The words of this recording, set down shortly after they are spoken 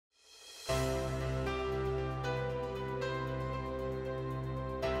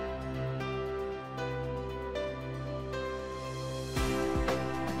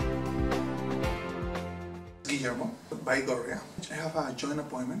Guillermo, Baigorria. I have a joint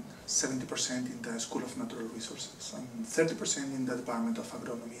appointment, 70% in the School of Natural Resources and 30% in the Department of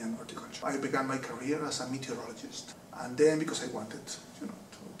Agronomy and Horticulture. I began my career as a meteorologist, and then because I wanted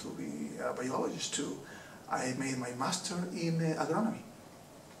to be a biologist too, I made my master in agronomy.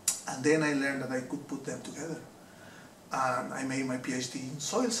 And then I learned that I could put them together. And I made my PhD in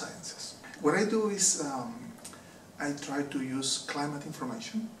soil sciences. What I do is I try to use climate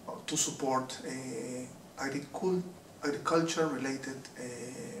information to support agriculture-related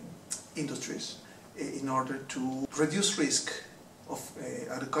industries in order to reduce risk of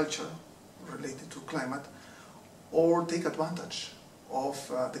agriculture related to climate or take advantage of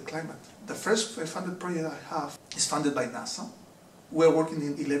the climate. The first funded project I have is funded by NASA. We're working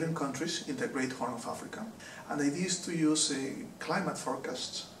in 11 countries in the Great Horn of Africa, and the idea is to use climate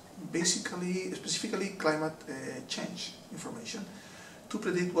forecasts, specifically climate change information, to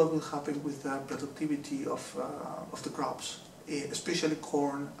predict what will happen with the productivity of the crops, especially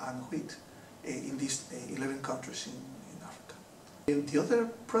corn and wheat, in these 11 countries in Africa. And the other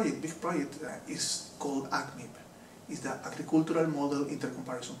project, big project, is called AgMIP. It's the Agricultural Model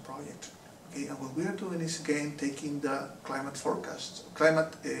Intercomparison Project. Okay, and what we are doing is again taking the climate forecasts,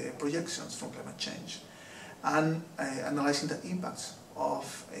 climate projections from climate change, and analyzing the impacts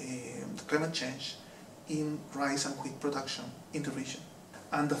of climate change in rice and wheat production in the region.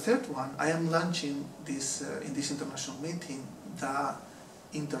 And the third one, I am launching this in this international meeting, the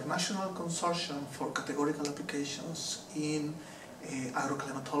International Consortium for Categorical Applications in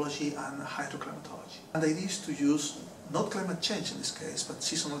Agroclimatology and Hydroclimatology. And the idea is to use not climate change in this case, but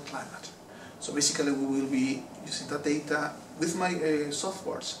seasonal climate. So basically we will be using that data with my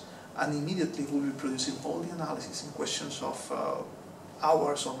softwares, and immediately we will be producing all the analysis in questions of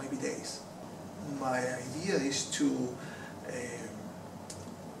hours or maybe days. My idea is to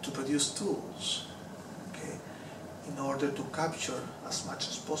produce tools, okay, in order to capture as much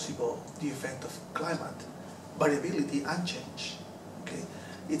as possible the effect of climate variability and change, okay,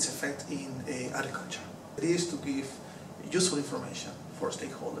 its effect in agriculture. It is to give useful information for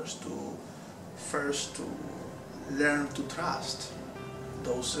stakeholders to first to learn to trust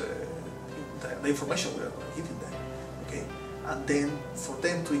those the information we are giving them, okay, and then for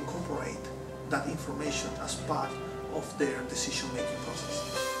them to incorporate that information as part of their decision-making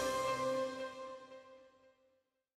process.